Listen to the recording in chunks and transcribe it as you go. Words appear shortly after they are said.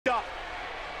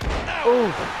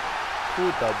Ooh, to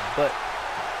the butt.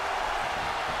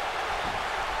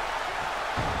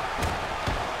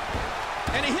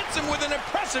 And he hits him with an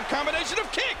impressive combination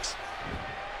of kicks.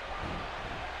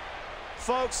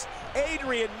 Folks,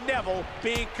 Adrian Neville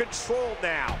being controlled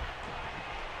now.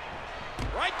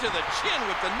 Right to the chin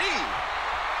with the knee.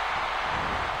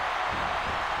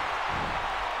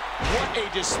 What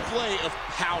a display of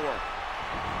power.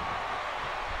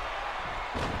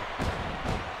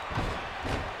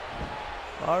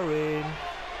 Orange.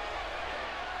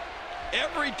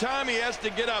 Every time he has to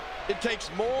get up, it takes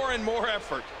more and more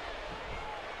effort.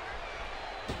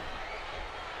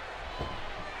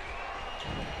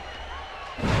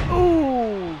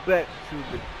 Ooh, back to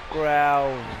the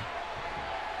ground.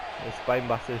 The spine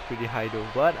buster is pretty high though,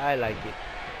 but I like it.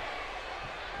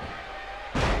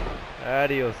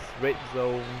 Adios, red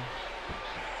zone.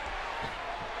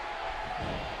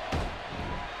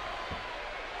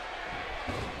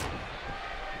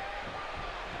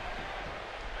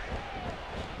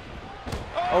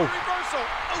 Oh, reversal.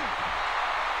 Oh.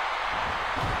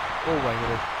 Oh my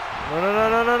goodness. No, no, no,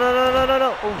 no, no, no, no, no, no,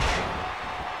 no. Oh.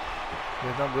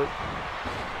 That's not good.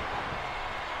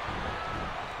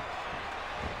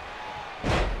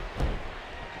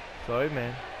 Sorry,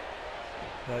 man.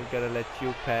 Not gonna let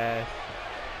you pass.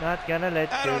 Not gonna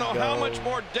let I you don't know go. how much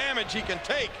more damage he can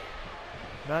take.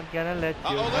 Not gonna let you.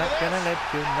 Uh-oh, Not gonna let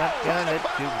you. Not gonna let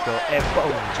you go. And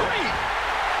boom. Three.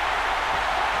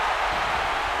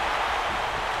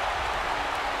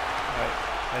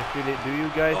 I feel it. Do you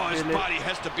guys Oh, his feel it? body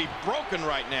has to be broken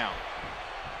right now.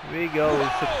 Here we go. Whoa,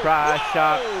 Surprise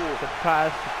shot. whoa.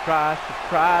 Surprise, surprise,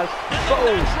 surprise. And the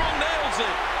Boom. natural nails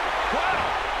it. Wow.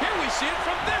 Here we see it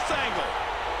from this angle.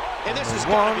 And this is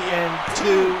One going to be and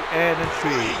two and a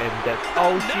three, and that's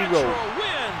all she Natural wrote.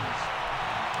 wins.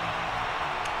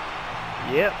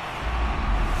 Yep.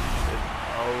 That's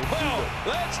all she Well,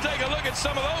 wrote. let's take a look at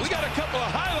some of those. We got a couple of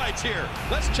highlights here.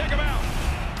 Let's check them out.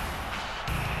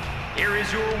 Here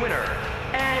is your winner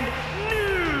and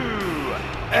new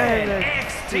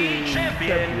NXT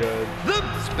champion, the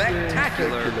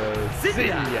Spectacular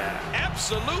Zinya.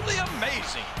 Absolutely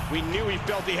amazing. We knew he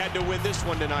felt he had to win this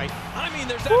one tonight. I mean,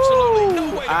 there's absolutely no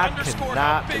way to I underscore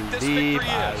how cannot big this believe victory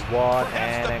is. I won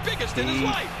Perhaps the biggest in his NXT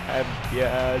life.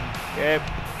 championship.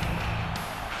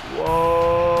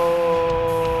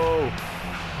 Whoa!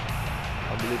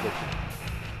 Unbelievable.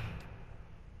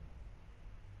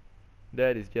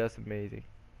 That is just amazing.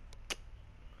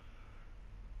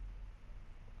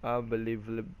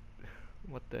 Unbelievable.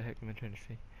 What the heck am I trying to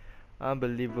say?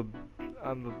 Unbelievable.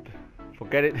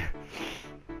 Forget it.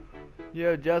 You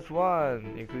have just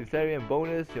won. Including salary and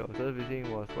bonus, your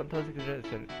servicing was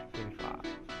 1,675.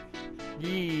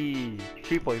 Yee!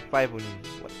 3.5 only.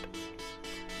 What?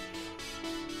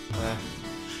 Na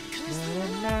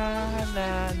na na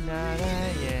na na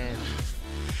yeah.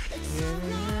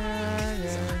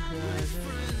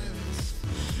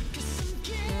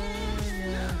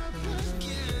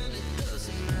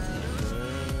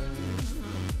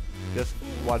 Just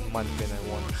 1 month when I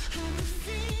won.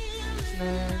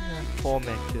 4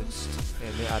 matches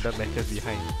and then other matches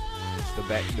behind the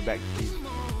back team.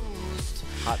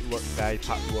 Hard work, guys,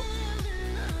 hard work.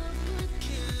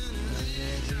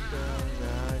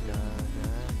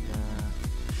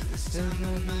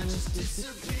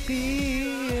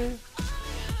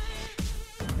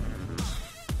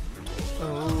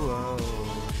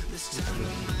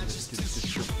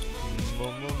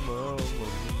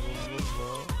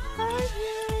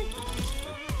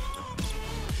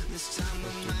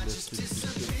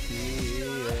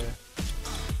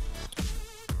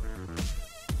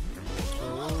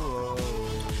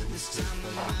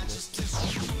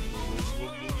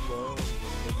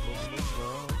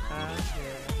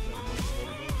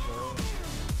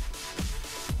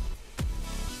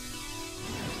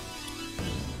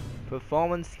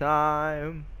 Performance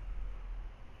time.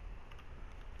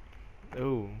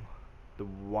 Oh, the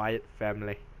Wyatt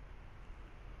family.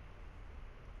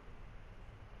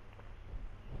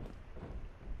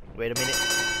 Wait a minute.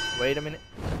 Wait a minute.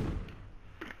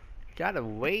 Gotta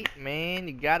wait, man.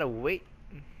 You gotta wait.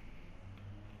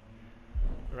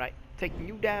 Right, taking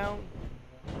you down.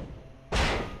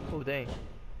 Oh dang.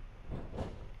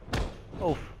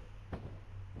 Oh.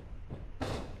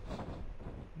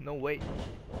 No wait.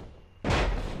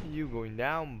 You going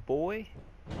down, boy?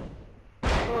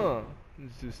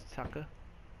 Zeus Tucker,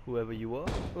 whoever you are.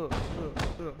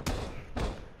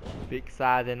 Big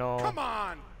size and all. Come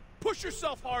on, push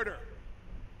yourself harder.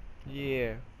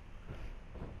 Yeah.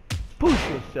 Push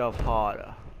yourself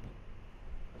harder.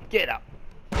 Get up.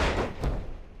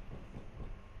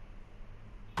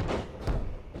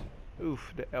 Ooh.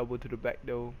 Oof, the elbow to the back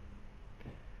though.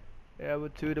 Elbow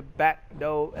to the back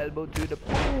though. Elbow to the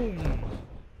boom.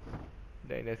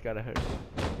 Dang, that's gotta hurt.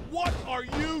 What are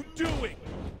you doing?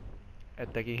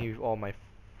 Attacking him with all my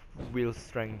will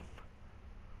strength.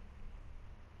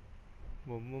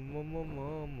 In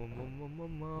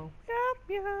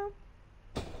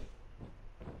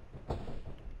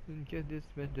case this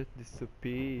man just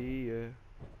disappear.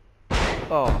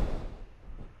 Oh.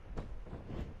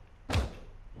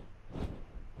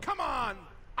 Come on!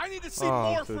 I need to see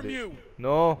more from you!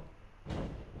 No!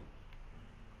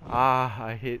 Ah,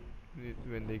 I hate it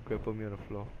when they grapple me on the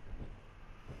floor.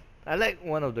 I like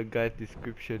one of the guy's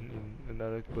description in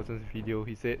another person's video.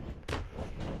 He said,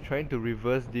 trying to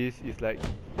reverse this is like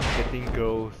getting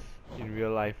girls in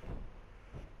real life.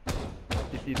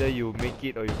 It's either you make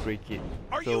it or you break it.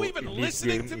 Are so you even in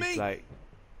listening this to game, me? it's like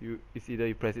it's either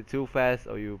you press it too fast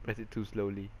or you press it too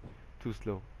slow.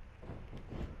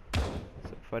 So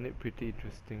I find it pretty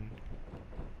interesting.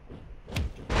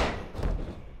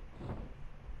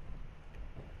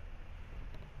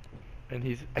 And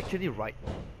he's actually right.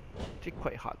 It's actually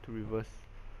quite hard to reverse.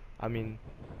 I mean,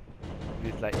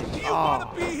 it's like Do you want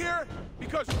to be here?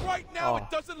 Because right now it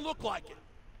doesn't look like it.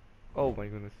 Oh my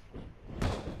goodness.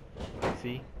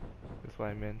 See? That's what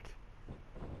I meant.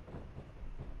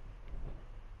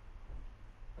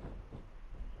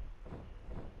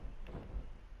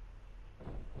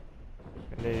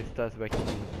 And then it starts backing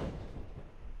me.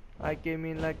 I came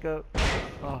in like a...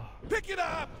 Oh. Pick it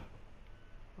up!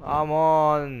 Come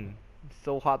on! It's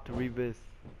so hard to reverse.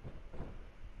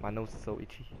 My nose is so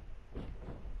itchy.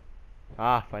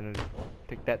 Ah, finally.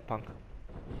 Take that, punk.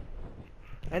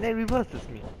 And then reverses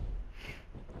me.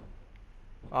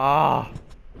 Ah!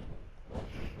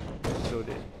 So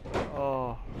dead.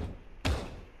 Oh.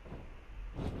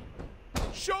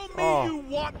 Show me you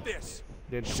want this!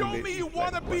 Then Show me you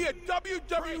want to be a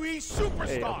WWE superstar!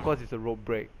 Hey, of course it's a rope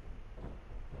break.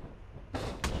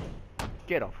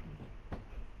 Get off.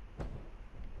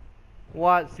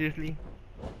 What? Seriously?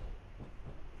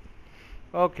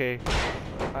 Okay.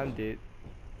 I'm dead.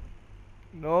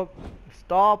 Nope.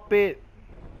 Stop it.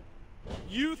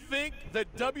 You think the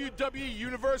WWE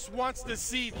Universe wants to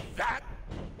see that?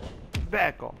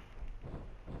 Back off.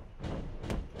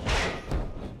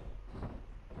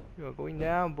 You're going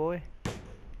down, boy.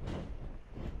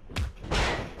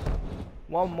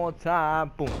 One more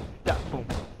time. Boom. Da, boom.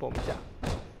 Boom. Da.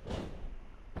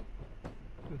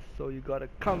 So you gotta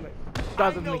come.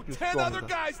 Doesn't I know make you 10 stronger. other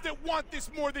guys that want this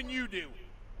more than you do.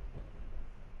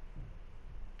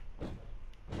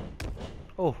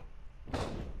 Oh.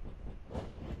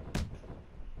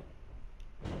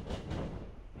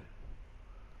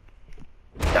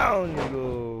 Down you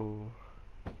go.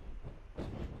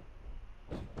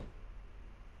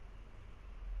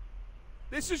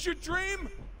 This is your dream?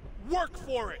 Work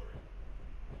for it.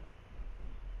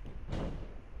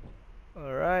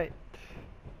 Alright.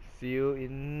 See you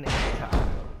in next time.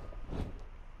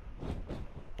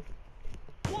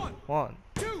 One,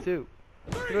 two,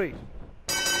 three.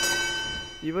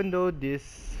 Even though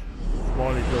this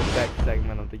small little back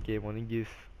segment of the game only gives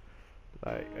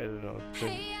like, I don't know,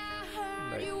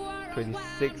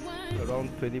 26, around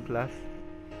 20 plus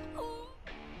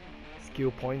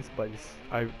skill points, but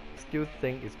I still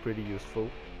think it's pretty useful.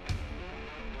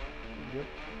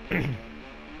 Yep.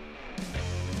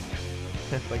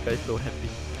 That's my guy so happy.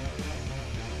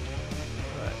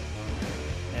 Right.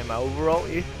 And my overall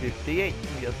is 58.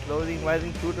 We are slowly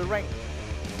rising through the ranks.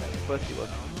 At first it was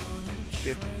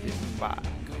 55.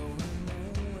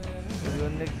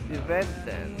 Your next event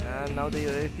then. Now that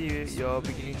you're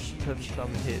beginning to turn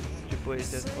some hits. Triple H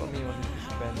says for me on this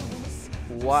event.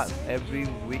 What? Every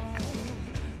week?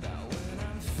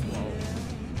 Wow.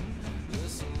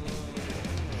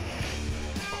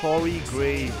 Corey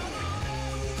Graves.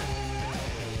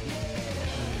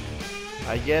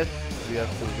 I guess we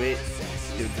have to wait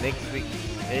till next week.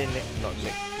 Not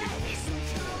next week.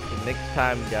 The next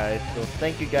time, guys. So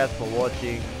thank you guys for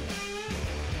watching.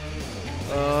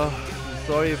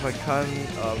 Sorry if I can't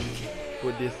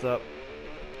put this up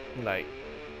like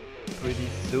pretty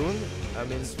soon. I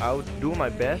mean, I'll do my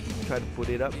best to try to put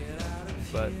it up,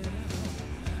 but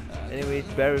anyways,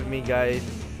 bear with me, guys,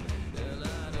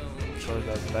 because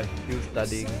I'm like still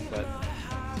studying, but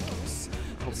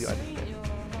hope you understand.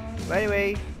 But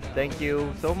anyway, thank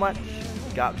you so much.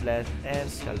 God bless and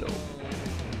shalom.